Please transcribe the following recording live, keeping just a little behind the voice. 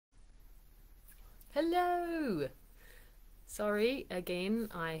Hello! Sorry, again,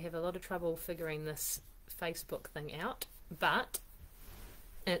 I have a lot of trouble figuring this Facebook thing out, but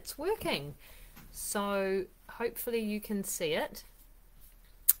it's working. So hopefully you can see it.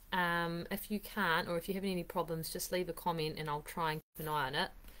 If you can't, or if you have any problems, just leave a comment and I'll try and keep an eye on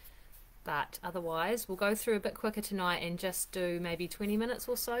it. But otherwise, we'll go through a bit quicker tonight and just do maybe 20 minutes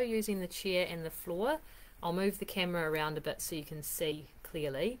or so using the chair and the floor. I'll move the camera around a bit so you can see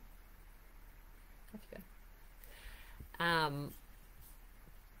clearly. Off you go.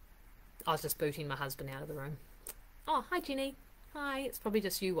 I was just booting my husband out of the room. Oh, hi Jenny. Hi, it's probably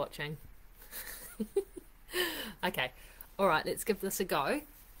just you watching. Okay, alright, let's give this a go.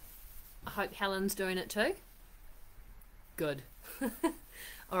 I hope Helen's doing it too. Good.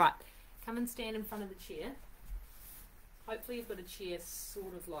 Alright, come and stand in front of the chair. Hopefully you've got a chair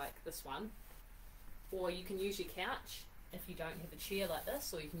sort of like this one. Or you can use your couch if you don't have a chair like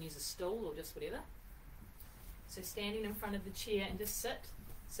this, or you can use a stool or just whatever. So standing in front of the chair and just sit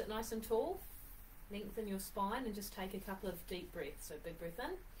nice and tall, lengthen your spine and just take a couple of deep breaths. So big breath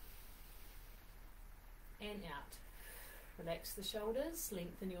in and out. Relax the shoulders,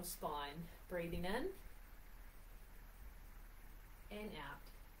 lengthen your spine, breathing in and out.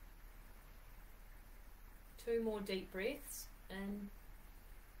 2 more deep breaths, in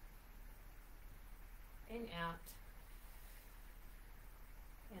and out.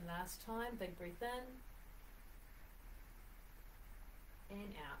 And last time, big breath in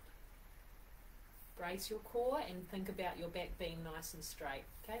and out. Brace your core and think about your back being nice and straight.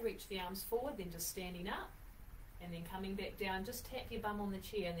 Okay, reach the arms forward, then just standing up and then coming back down. Just tap your bum on the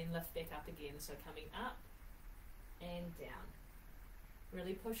chair and then lift back up again. So coming up and down.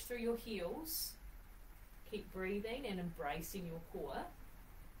 Really push through your heels. Keep breathing and embracing your core.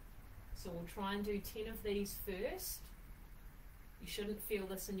 So we'll try and do 10 of these first. You shouldn't feel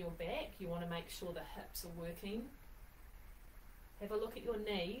this in your back. You want to make sure the hips are working. Have a look at your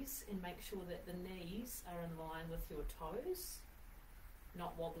knees and make sure that the knees are in line with your toes,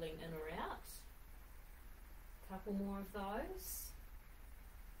 not wobbling in or out. Couple more of those.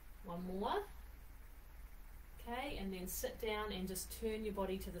 One more. Okay, and then sit down and just turn your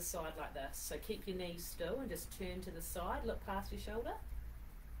body to the side like this. So keep your knees still and just turn to the side, look past your shoulder.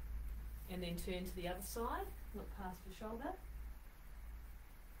 And then turn to the other side, look past your shoulder.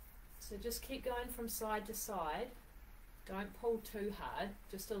 So just keep going from side to side. Don't pull too hard,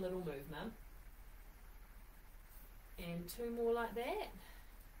 just a little movement. And 2 more like that.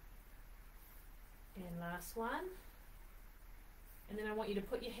 And last one. And then I want you to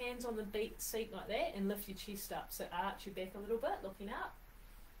put your hands on the seat like that and lift your chest up. So arch your back a little bit, looking up.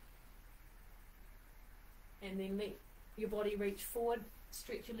 And then let your body reach forward,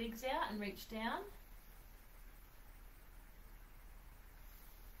 stretch your legs out and reach down.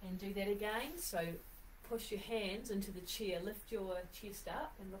 And do that again. So push your hands into the chair, lift your chest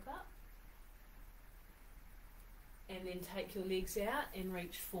up and look up. And then take your legs out and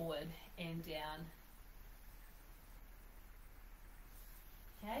reach forward and down.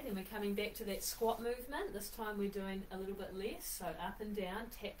 Okay, then we're coming back to that squat movement. This time we're doing a little bit less. So up and down,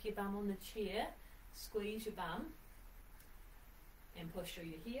 tap your bum on the chair, squeeze your bum and push through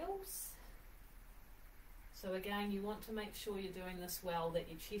your heels. So again, you want to make sure you're doing this well, that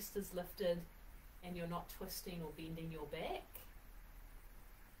your chest is lifted and you're not twisting or bending your back.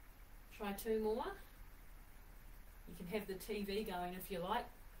 Try 2 more. You can have the TV going if you like.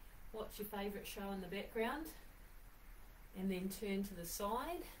 Watch your favourite show in the background. And then turn to the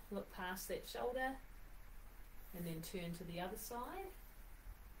side, look past that shoulder, and then turn to the other side.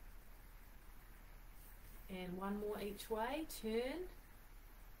 And 1 more each way, turn,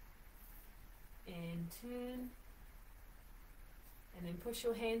 and turn. And then push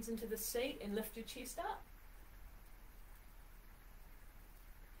your hands into the seat and lift your chest up.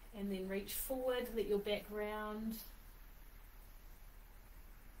 And then reach forward, let your back round.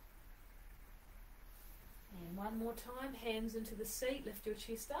 And 1 more time, hands into the seat, lift your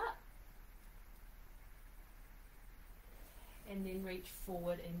chest up. And then reach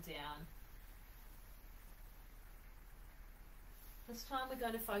forward and down. This time we're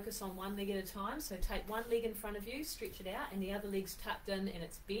going to focus on 1 leg at a time. So take 1 leg in front of you, stretch it out, and the other leg's tucked in and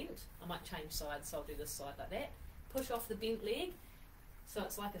it's bent. I might change sides, so I'll do this side like that. Push off the bent leg, so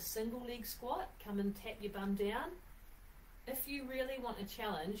it's like a single leg squat. Come and tap your bum down. If you really want a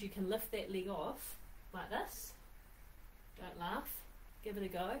challenge, you can lift that leg off like this. Don't laugh, give it a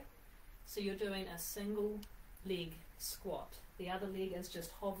go. So you're doing a single leg squat. The other leg is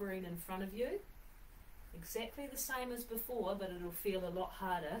just hovering in front of you. Exactly the same as before, but it'll feel a lot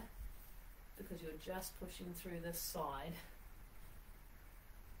harder because you're just pushing through this side.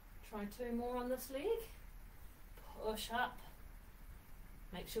 Try 2 more on this leg. Push up.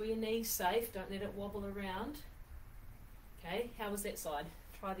 Make sure your knee's safe, don't let it wobble around. Okay, how was that side?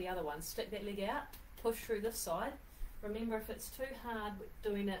 Try the other one. Stick that leg out, push through this side. Remember, if it's too hard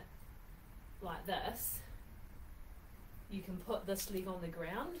doing it like this, you can put this leg on the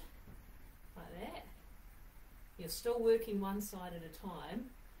ground, like that. You're still working one side at a time,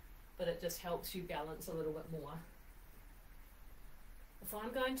 but it just helps you balance a little bit more. If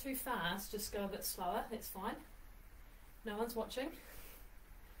I'm going too fast, just go a bit slower, that's fine. No one's watching.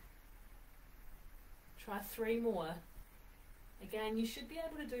 Try 3 more. Again, you should be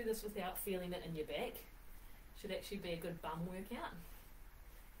able to do this without feeling it in your back. Should actually be a good bum workout.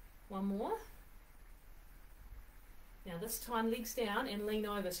 1 more. Now this time legs down and lean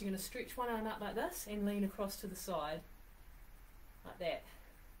over. So you're going to stretch one arm up like this and lean across to the side. Like that.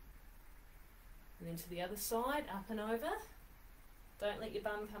 And then to the other side, up and over. Don't let your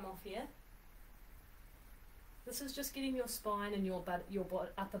bum come off here. This is just getting your spine and your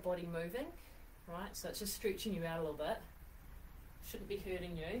upper body moving. Right, so it's just stretching you out a little bit. Shouldn't be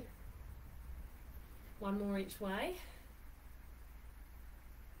hurting you. 1 more each way.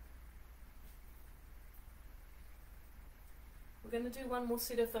 We're going to do 1 more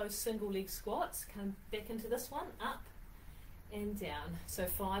set of those single leg squats. Come back into this one, up and down. So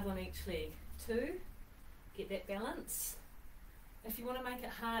 5 on each leg. 2, get that balance. If you want to make it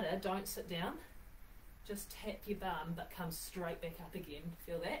harder, don't sit down. Just tap your bum, but come straight back up again.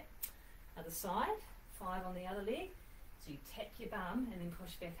 Feel that? Other side, 5 on the other leg. So you tap your bum and then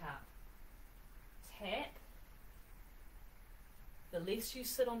push back up. Tap. The less you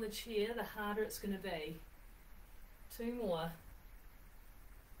sit on the chair, the harder it's going to be. 2 more.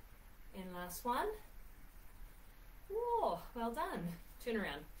 And last one. Whoa, well done. Turn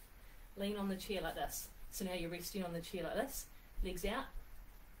around. Lean on the chair like this. So now you're resting on the chair like this. Legs out,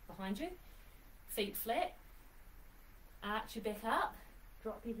 behind you. Feet flat. Arch your back up.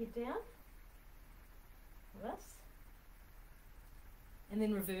 Drop your head down. Like this. And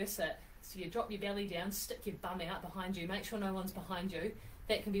then reverse it. So you drop your belly down, stick your bum out behind you. Make sure no one's behind you.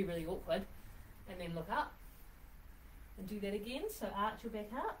 That can be really awkward. And then look up. And do that again. So arch your back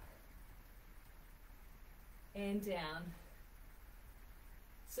up. And down.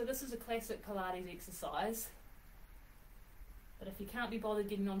 So this is a classic Pilates exercise. But if you can't be bothered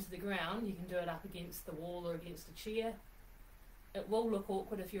getting onto the ground, you can do it up against the wall or against a chair. It will look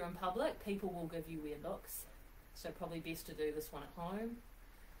awkward if you're in public. People will give you weird looks. So probably best to do this one at home.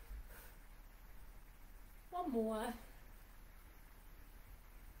 1 more.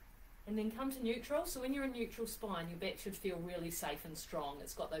 And then come to neutral. So when you're in neutral spine, your back should feel really safe and strong.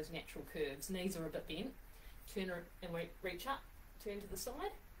 It's got those natural curves. Knees are a bit bent. Turn and reach up. Turn to the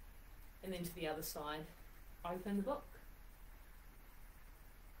side. And then to the other side. Open the book.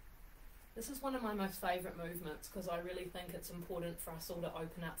 This is one of my most favourite movements because I really think it's important for us all to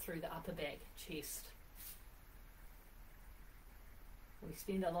open up through the upper back, chest. We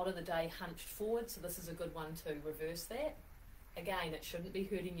spend a lot of the day hunched forward, so this is a good one to reverse that. Again, it shouldn't be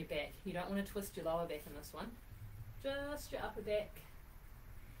hurting your back. You don't want to twist your lower back in this one. Just your upper back.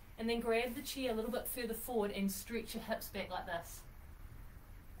 And then grab the chair a little bit further forward and stretch your hips back like this.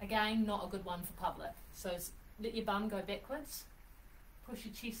 Again, not a good one for public. So let your bum go backwards. Push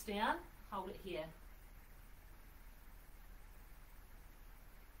your chest down. Hold it here.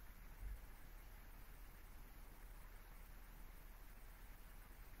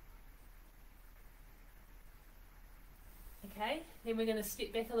 Okay, then we're going to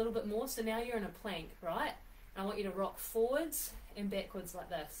step back a little bit more. So now you're in a plank, right? And I want you to rock forwards and backwards like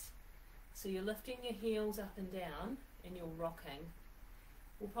this. So you're lifting your heels up and down and you're rocking.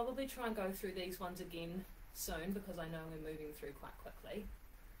 We'll probably try and go through these ones again soon because I know we're moving through quite quickly.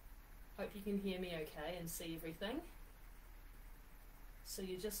 Hope you can hear me okay and see everything. So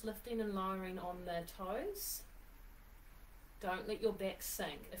you're just lifting and lowering on the toes. Don't let your back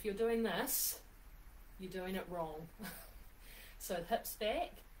sink. If you're doing this, you're doing it wrong. So hips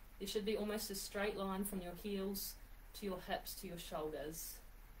back. There should be almost a straight line from your heels to your hips to your shoulders.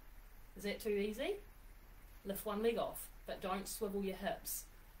 Is that too easy? Lift one leg off, but don't swivel your hips.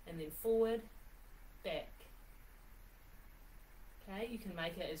 And then forward, back. Okay, you can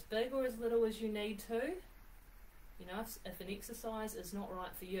make it as big or as little as you need to. You know, if an exercise is not right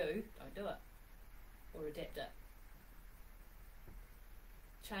for you, don't do it. Or adapt it.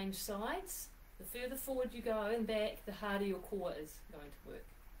 Change sides. The further forward you go and back, the harder your core is going to work.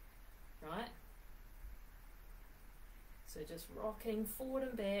 Right? So just rocking forward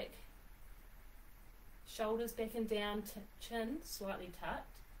and back. Shoulders back and down, chin slightly tucked.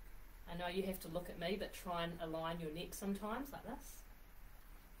 I know you have to look at me, but try and align your neck sometimes like this.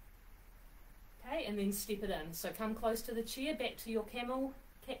 Okay, and then step it in. So come close to the chair, back to your camel,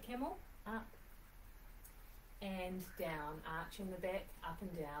 cat camel, up and down, arching the back, up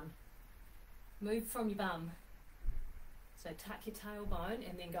and down. Move from your bum. So tuck your tailbone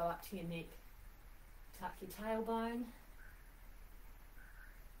and then go up to your neck. Tuck your tailbone.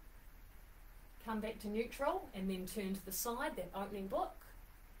 Come back to neutral and then turn to the side, that opening book.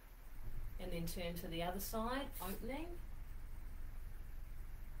 And then turn to the other side, opening.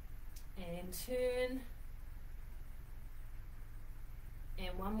 And turn.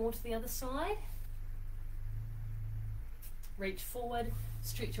 And one more to the other side. Reach forward,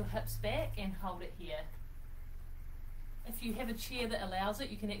 stretch your hips back and hold it here. If you have a chair that allows it,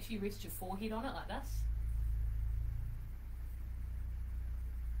 you can actually rest your forehead on it like this.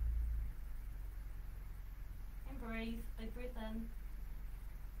 And breathe, big breath in.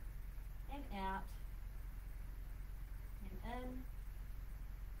 And out. And in.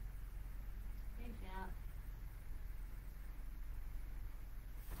 And out.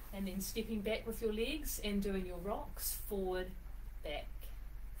 And then stepping back with your legs and doing your rocks, forward, back,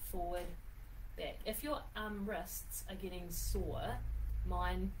 forward, back. If your wrists are getting sore,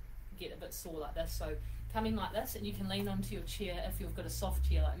 mine get a bit sore like this, so coming like this, and you can lean onto your chair if you've got a soft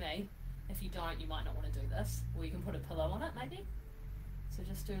chair like me. If you don't, you might not want to do this, or you can put a pillow on it maybe. So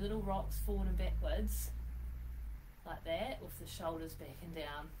just do little rocks forward and backwards, like that, with the shoulders back and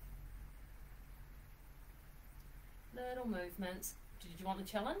down. Little movements. Did you want the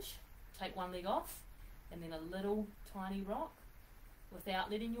challenge? Take one leg off and then a little tiny rock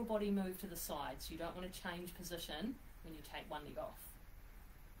without letting your body move to the side. So you don't want to change position when you take one leg off.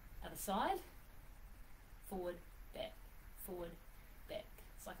 Other side, forward, back, forward, back.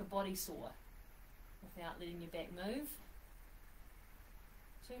 It's like a body saw without letting your back move.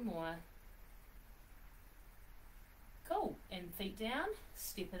 Two more. Cool. And feet down,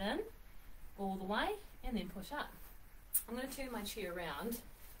 step it in all the way and then push up. I'm going to turn my chair around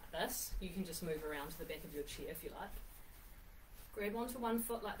like this. You can just move around to the back of your chair if you like. Grab onto one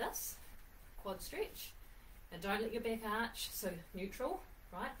foot like this, quad stretch. Now don't let your back arch, so neutral,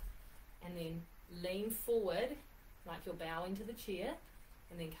 right? And then lean forward like you're bowing to the chair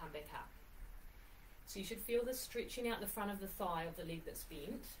and then come back up. So you should feel this stretching out the front of the thigh of the leg that's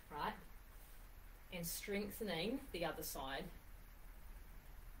bent, right? And strengthening the other side.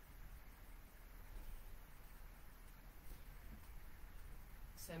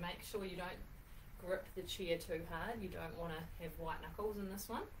 So make sure you don't grip the chair too hard. You don't want to have white knuckles in this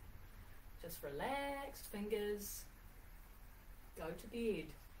one. Just relaxed fingers. Go to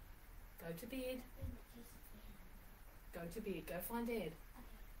bed. Go to bed. Go to bed. Go find Dad.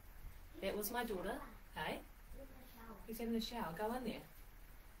 That was my daughter. Hey? He's having a shower. Go in there.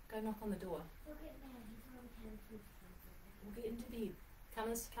 Go knock on the door. We'll get into bed. Come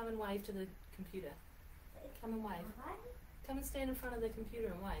and wave to the computer. Come and wave. Come and stand in front of the computer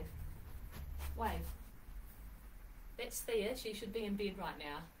and wave. Wave. That's Thea. She should be in bed right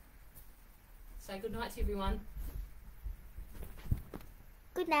now. Say good night to everyone.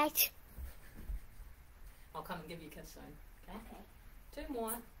 Good night. I'll come and give you a kiss soon. Okay? Two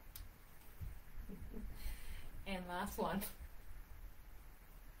more. And last one.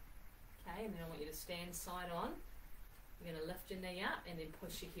 Okay, and then I want you to stand side on. You're going to lift your knee up and then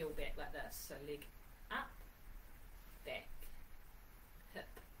push your heel back like this. So leg up, back,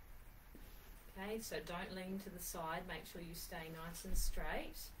 hip. Okay, so don't lean to the side. Make sure you stay nice and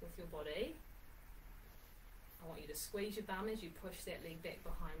straight with your body. I want you to squeeze your bum as you push that leg back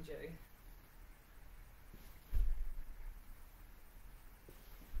behind you.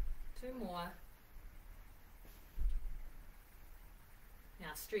 Two more.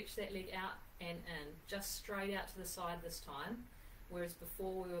 Now stretch that leg out and in, just straight out to the side this time, whereas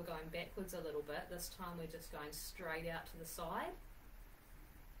before we were going backwards a little bit. This time we're just going straight out to the side.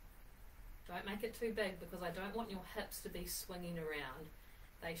 Don't make it too big because I don't want your hips to be swinging around.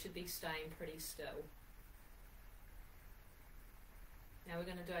 They should be staying pretty still. Now we're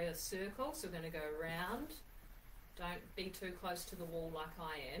going to do a circle, so we're going to go around. Don't be too close to the wall like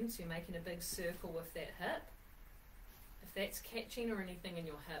I am, so you're making a big circle with that hip. If that's catching or anything in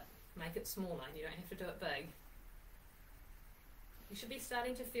your hip, make it smaller. You don't have to do it big. You should be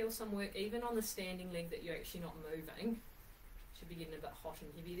starting to feel some work even on the standing leg that you're actually not moving. Should be getting a bit hot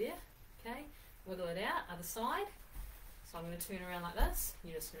and heavy there. Okay, wiggle it out, other side. So I'm going to turn around like this.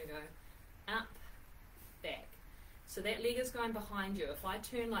 You're just going to go up, back. So that leg is going behind you. If I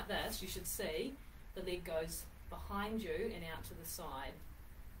turn like this, you should see the leg goes behind you and out to the side.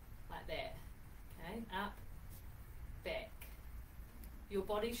 Like that. Okay, up, back. Your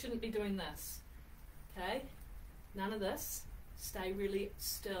body shouldn't be doing this. Okay, none of this. Stay really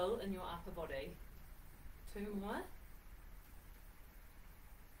still in your upper body. 2 more.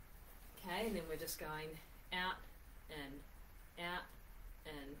 Okay, and then we're just going out, in, out,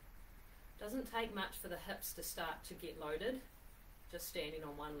 in. Doesn't take much for the hips to start to get loaded. Just standing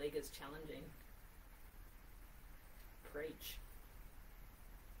on one leg is challenging. Preach.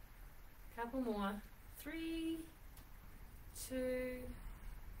 Couple more. 3, 2,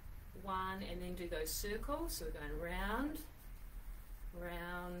 1, and then do those circles. So we're going round,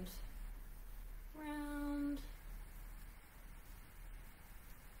 round, round.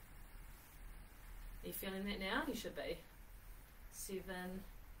 Are you feeling that now? You should be. 7,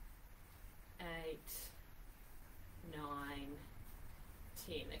 8, 9,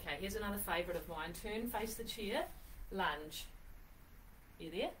 10. Okay, here's another favourite of mine. Turn, face the chair, lunge.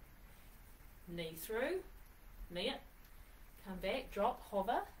 You there? Knee through, knee it, come back, drop,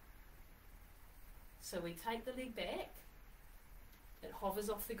 hover. So we take the leg back, it hovers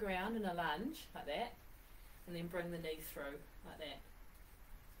off the ground in a lunge, like that, and then bring the knee through, like that.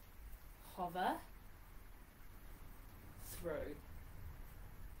 Hover, through,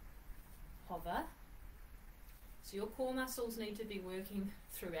 hover. So your core muscles need to be working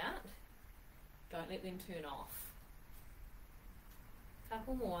throughout. Don't let them turn off.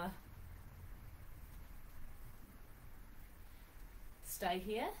 Couple more. Stay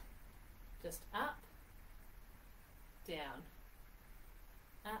here. Just up, down,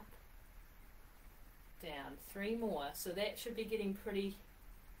 up, down. 3 more. So that should be getting pretty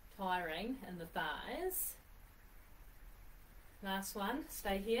tiring in the thighs. Last one.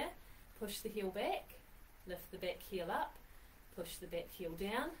 Stay here. Push the heel back. Lift the back heel up, push the back heel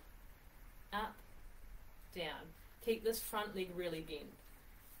down, up, down. Keep this front leg really bent,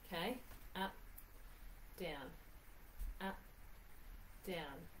 okay? Up, down, up,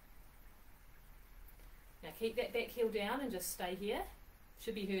 down. Now keep that back heel down and just stay here.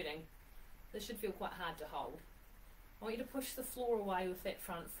 Should be hurting. This should feel quite hard to hold. I want you to push the floor away with that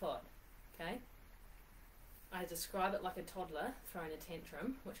front foot, okay? I describe it like a toddler throwing a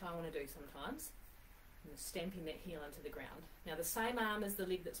tantrum, which I want to do sometimes. And stamping that heel into the ground. Now the same arm as the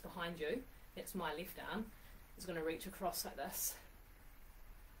leg that's behind you, that's my left arm, is going to reach across like this.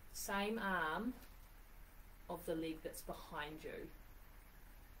 Same arm of the leg that's behind you.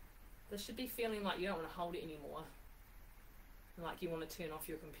 This should be feeling like you don't want to hold it anymore. And like you want to turn off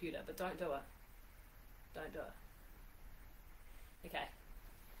your computer, but don't do it. Don't do it. Okay.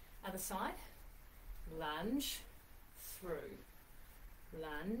 Other side. Lunge, through.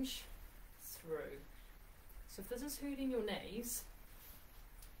 Lunge, through. So if this is hurting your knees,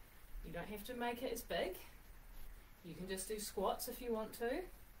 you don't have to make it as big. You can just do squats if you want to.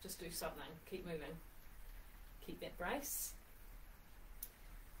 Just do something. Keep moving. Keep that brace.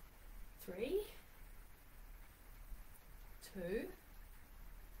 3, 2,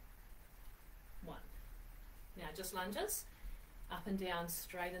 1. Now just lunges. Up and down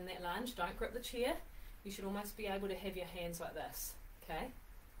straight in that lunge. Don't grip the chair. You should almost be able to have your hands like this. Okay?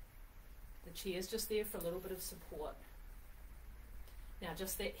 The chair's just there for a little bit of support. Now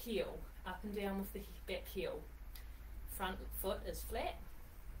just that heel, up and down with the back heel. Front foot is flat.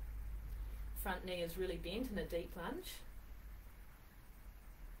 Front knee is really bent in a deep lunge.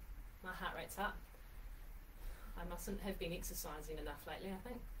 My heart rate's up. I mustn't have been exercising enough lately, I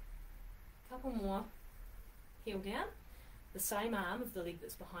think. Couple more. Heel down. The same arm of the leg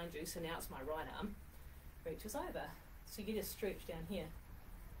that's behind you, so now it's my right arm, reaches over. So you get a stretch down here.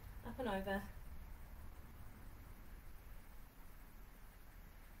 Up and over.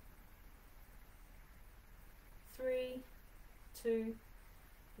 Three, 2,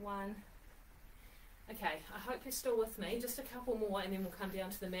 1. Okay, I hope you're still with me. Just a couple more and then we'll come down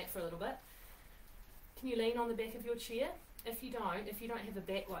to the mat for a little bit. Can you lean on the back of your chair? If you don't have a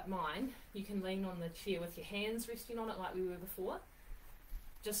back like mine, you can lean on the chair with your hands resting on it like we were before.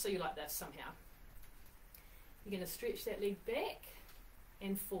 Just so you're like this somehow. You're going to stretch that leg back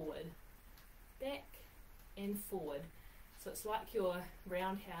and forward. Back and forward. So it's like you're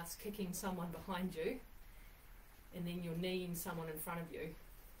roundhouse kicking someone behind you and then you're kneeing someone in front of you.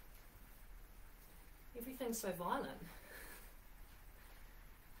 Everything's so violent.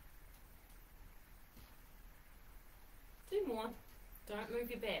 Two more. Don't move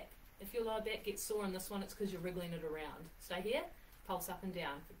your back. If your lower back gets sore in this one, it's because you're wriggling it around. Stay here. Pulse up and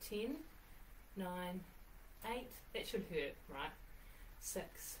down for 10, 9, 8. That should hurt, right?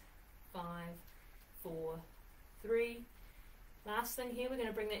 6, 5, 4, 3. Last thing here, we're going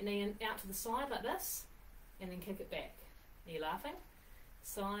to bring that knee in, out to the side like this and then kick it back. Are you laughing?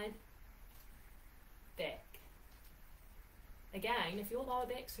 Side, back. Again, if your lower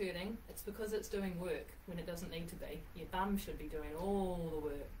back's hurting, it's because it's doing work when it doesn't need to be. Your bum should be doing all the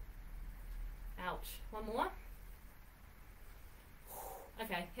work. Ouch. One One more.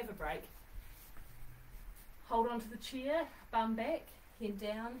 Okay, have a break. Hold on to the chair, bum back, head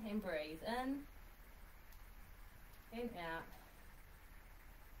down and breathe in and out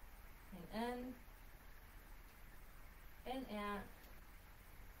and in and out.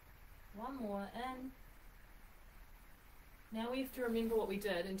 One more, in. Now we have to remember what we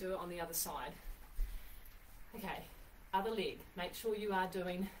did and do it on the other side. Okay, other leg. Make sure you are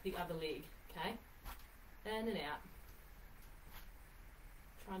doing the other leg, okay? In and out.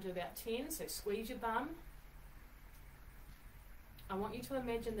 Try and do about 10, so squeeze your bum. I want you to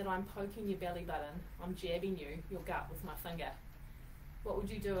imagine that I'm poking your belly button. I'm jabbing you, your gut, with my finger. What would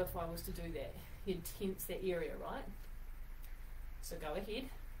you do if I was to do that? You'd tense that area, right? So go ahead,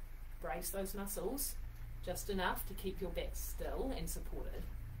 brace those muscles, just enough to keep your back still and supported.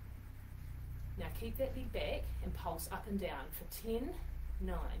 Now keep that leg back and pulse up and down for 10,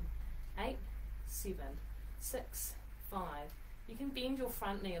 9, 8, 7, 6, 5. You can bend your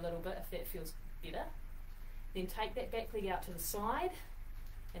front knee a little bit if that feels better. Then take that back leg out to the side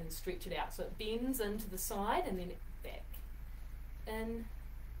and then stretch it out. So it bends into the side and then back. In,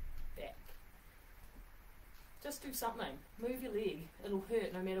 back. Just do something. Move your leg. It'll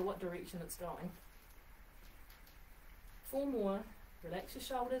hurt no matter what direction it's going. 4 more. Relax your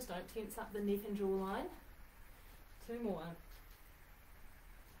shoulders. Don't tense up the neck and jawline. 2 more.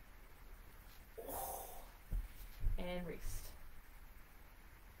 And rest.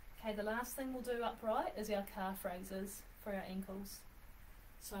 Okay, the last thing we'll do upright is our calf raises for our ankles.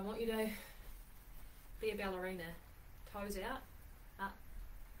 So I want you to be a ballerina. Toes out, up,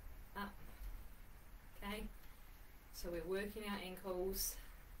 up. Okay, so we're working our ankles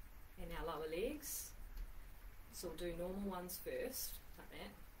and our lower legs. So we'll do normal ones first, like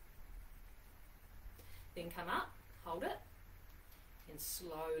that. Then come up, hold it, and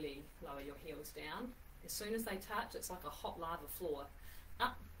slowly lower your heels down. As soon as they touch, it's like a hot lava floor.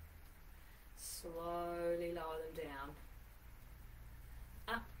 Up. Slowly lower them down.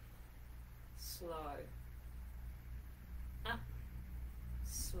 Up. Slow. Up.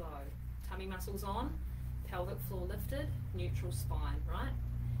 Slow. Tummy muscles on. Pelvic floor lifted. Neutral spine, right?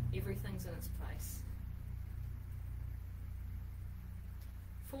 Everything's in its place.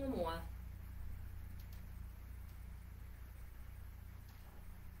 4 more.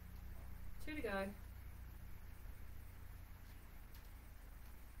 2 to go.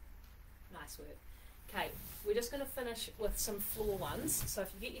 Nice work. Okay, we're just going to finish with some floor ones. So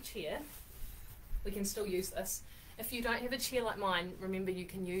if you get your chair, we can still use this. If you don't have a chair like mine, remember you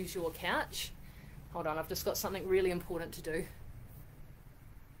can use your couch. Hold on, I've just got something really important to do.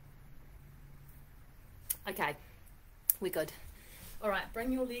 Okay, we're good. All right,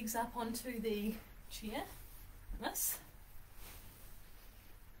 bring your legs up onto the chair. This.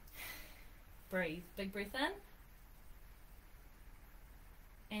 Breathe. Big breath in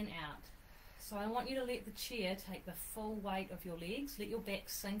and out. So I want you to let the chair take the full weight of your legs. Let your back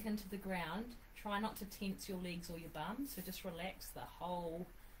sink into the ground. Try not to tense your legs or your bum. So just relax the whole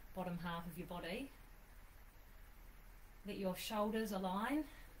bottom half of your body. Let your shoulders align.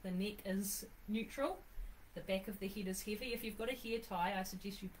 The neck is neutral. The back of the head is heavy. If you've got a hair tie, I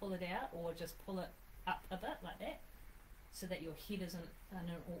suggest you pull it out or just pull it up a bit like that so that your head isn't in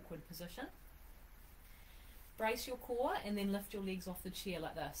an awkward position. Brace your core and then lift your legs off the chair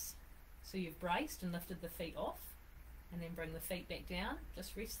like this. So you've braced and lifted the feet off, and then bring the feet back down,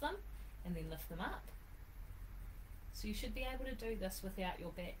 just rest them, and then lift them up. So you should be able to do this without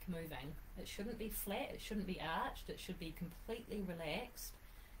your back moving. It shouldn't be flat, it shouldn't be arched, it should be completely relaxed.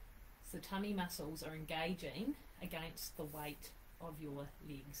 So the tummy muscles are engaging against the weight of your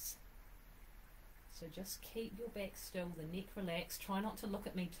legs. So just keep your back still, the neck relaxed. Try not to look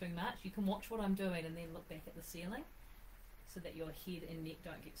at me too much. You can watch what I'm doing and then look back at the ceiling so that your head and neck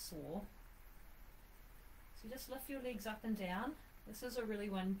don't get sore. So just lift your legs up and down. This is a really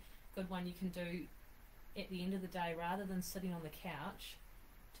good one you can do at the end of the day rather than sitting on the couch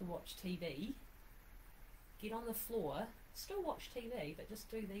to watch TV. Get on the floor, still watch TV, but just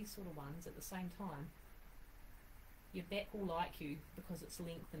do these sort of ones at the same time. Your back will like you because it's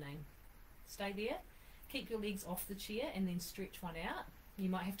lengthening. Stay there. Keep your legs off the chair and then stretch one out. You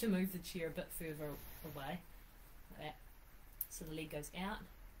might have to move the chair a bit further away, like that. So the leg goes out,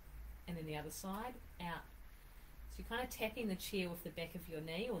 and then the other side, out. So you're kind of tapping the chair with the back of your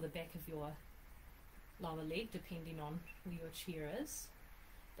knee or the back of your lower leg, depending on where your chair is.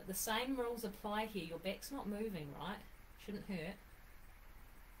 But the same rules apply here. Your back's not moving, right? Shouldn't hurt.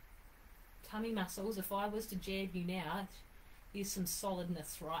 Tummy muscles, if I was to jab you now, there's some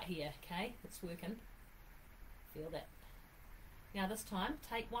solidness right here, okay? It's working. Feel that. Now this time,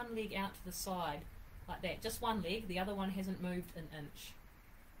 take one leg out to the side, like that. Just one leg, the other one hasn't moved an inch.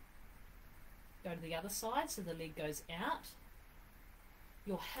 Go to the other side so the leg goes out.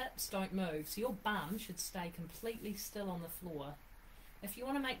 Your hips don't move, so your bum should stay completely still on the floor. If you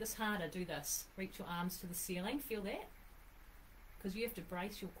want to make this harder, do this. Reach your arms to the ceiling, feel that? Because you have to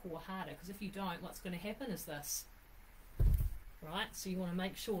brace your core harder, because if you don't, what's going to happen is this. Right, so you want to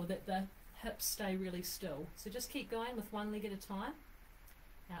make sure that the hips stay really still. So just keep going with one leg at a time.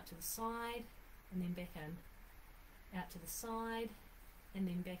 Out to the side, and then back in. Out to the side, and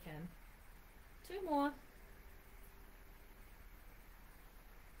then back in. 2 more.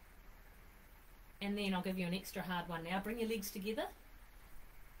 And then I'll give you an extra hard one now. Bring your legs together.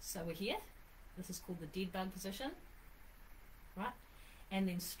 So we're here. This is called the dead bug position. Right? And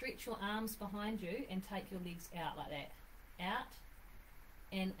then stretch your arms behind you and take your legs out like that. Out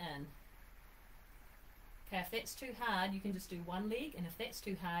and in. Okay, if that's too hard, you can just do one leg, and if that's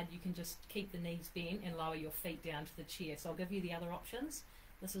too hard, you can just keep the knees bent and lower your feet down to the chair. So I'll give you the other options.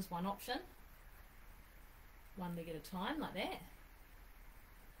 This is one option. One leg at a time, like that.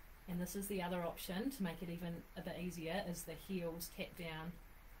 And this is the other option, to make it even a bit easier, is the heels tap down.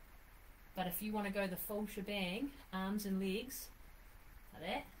 But if you want to go the full shebang, arms and legs, like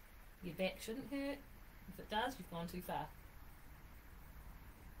that, your back shouldn't hurt. If it does, you've gone too far.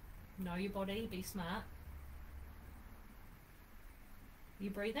 Know your body, be smart. You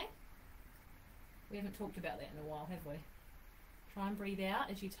breathing? We haven't talked about that in a while, have we? Try and breathe out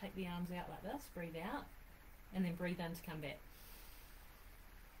as you take the arms out like this. Breathe out, and then breathe in to come back.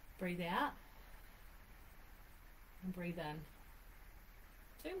 Breathe out, and breathe in.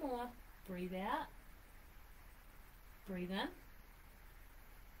 2 more. Breathe out, breathe in.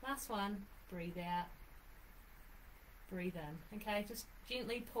 Last one. Breathe out, breathe in. Okay, just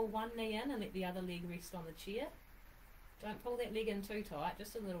gently pull one knee in and let the other leg rest on the chair. Don't pull that leg in too tight,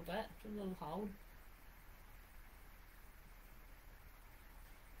 just a little bit, just a little hold.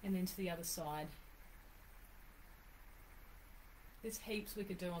 And then to the other side. There's heaps we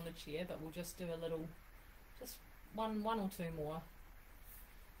could do on the chair, but we'll just do a little, just one or two more.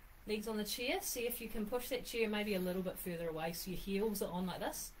 Legs on the chair. See if you can push that chair maybe a little bit further away so your heels are on like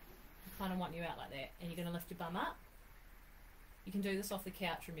this. I kind of want you out like that. And you're going to lift your bum up. You can do this off the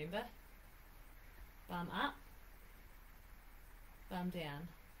couch, remember. Bum up. Bum down.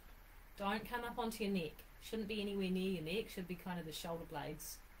 Don't come up onto your neck. Shouldn't be anywhere near your neck. Should be kind of the shoulder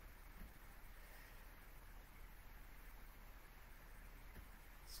blades.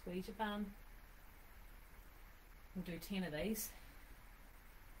 Squeeze your bum. We'll do 10 of these.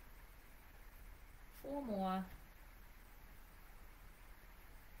 4 more.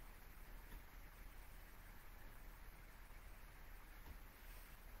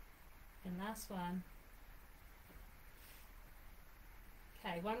 And last one.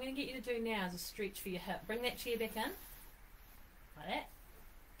 Okay, what I'm going to get you to do now is a stretch for your hip. Bring that chair back in, like that.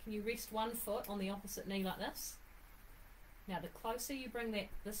 Can you rest one foot on the opposite knee like this? Now the closer you bring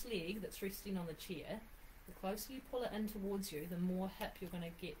this leg that's resting on the chair, the closer you pull it in towards you, the more hip you're going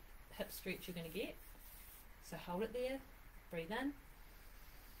to get, hip stretch you're going to get. So hold it there, breathe in,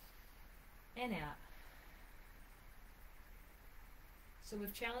 and out. So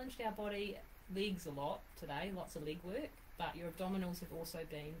we've challenged our body legs a lot today, lots of leg work, but your abdominals have also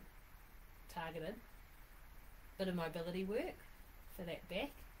been targeted. Bit of mobility work for that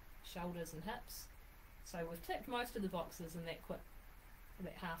back, shoulders and hips. So we've ticked most of the boxes in that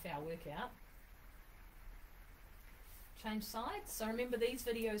half-hour workout. Change sides. So remember, these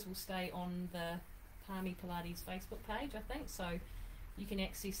videos will stay on the Palmy Pilates Facebook page, I think, so you can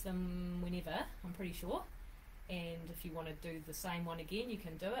access them whenever, I'm pretty sure. And if you want to do the same one again, you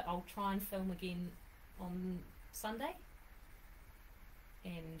can do it. I'll try and film again on Sunday,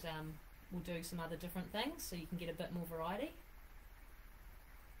 and we'll do some other different things so you can get a bit more variety.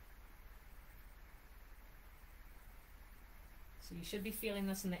 So you should be feeling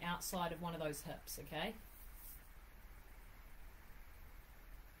this in the outside of one of those hips, okay?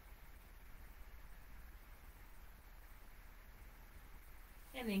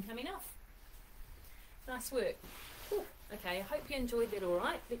 And then coming off. Nice work. Whew. Okay, I hope you enjoyed that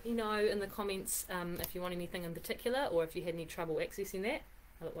alright. Let me know in the comments if you want anything in particular, or if you had any trouble accessing that.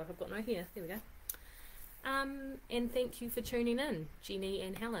 I look like I've got no hair. There we go. And thank you for tuning in, Jenny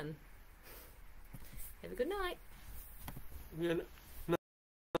and Helen. Have a good night. Yeah.